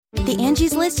The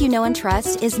Angie's List you know and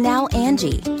trust is now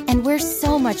Angie, and we're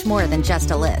so much more than just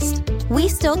a list. We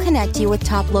still connect you with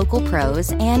top local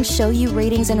pros and show you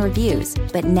ratings and reviews,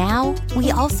 but now we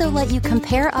also let you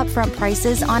compare upfront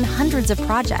prices on hundreds of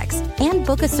projects and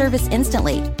book a service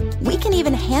instantly. We can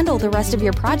even handle the rest of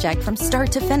your project from start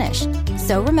to finish.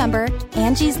 So remember,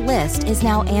 Angie's List is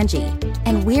now Angie,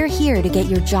 and we're here to get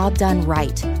your job done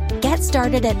right. Get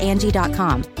started at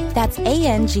Angie.com. That's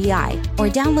ANGI, or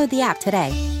download the app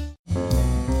today.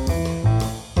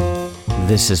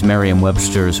 This is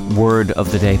Merriam-Webster's Word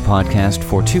of the Day podcast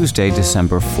for Tuesday,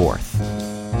 December 4th.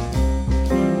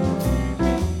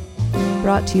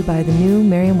 Brought to you by the new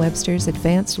Merriam-Webster's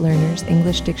Advanced Learners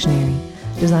English Dictionary,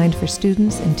 designed for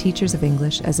students and teachers of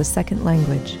English as a second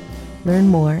language. Learn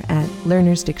more at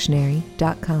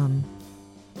learnersdictionary.com.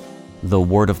 The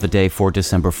word of the day for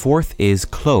December 4th is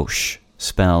cloche,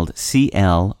 spelled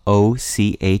C-L-O-C-H-E.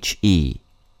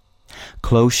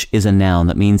 Cloche is a noun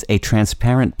that means a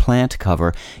transparent plant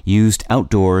cover used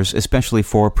outdoors, especially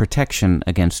for protection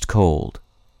against cold.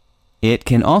 It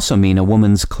can also mean a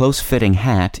woman's close-fitting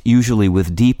hat, usually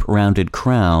with deep rounded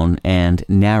crown and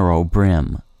narrow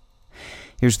brim.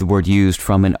 Here's the word used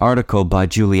from an article by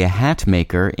Julia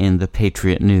Hatmaker in the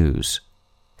Patriot News.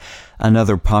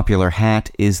 Another popular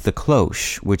hat is the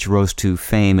cloche, which rose to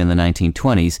fame in the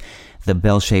 1920s. The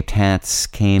bell-shaped hats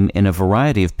came in a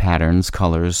variety of patterns,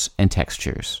 colors, and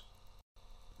textures.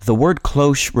 The word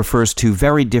cloche refers to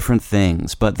very different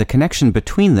things, but the connection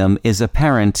between them is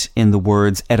apparent in the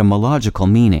word's etymological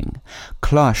meaning.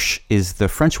 Cloche is the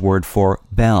French word for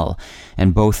bell,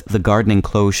 and both the gardening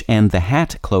cloche and the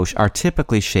hat cloche are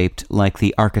typically shaped like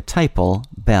the archetypal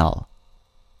bell.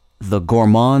 The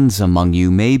gourmands among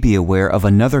you may be aware of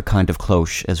another kind of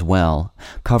cloche as well.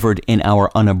 Covered in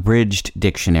our unabridged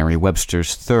dictionary,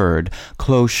 Webster's Third,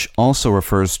 cloche also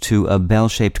refers to a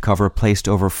bell-shaped cover placed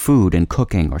over food in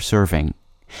cooking or serving.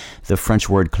 The French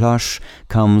word cloche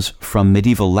comes from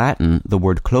medieval Latin, the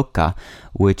word clocca,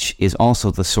 which is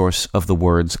also the source of the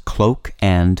words cloak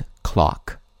and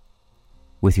clock.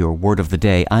 With your word of the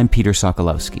day, I'm Peter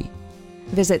Sokolowski.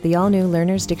 Visit the all-new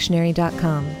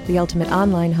learnersdictionary.com, the ultimate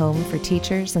online home for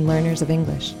teachers and learners of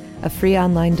English. A free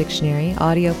online dictionary,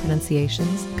 audio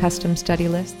pronunciations, custom study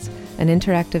lists, and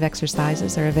interactive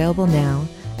exercises are available now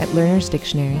at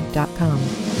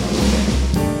learnersdictionary.com.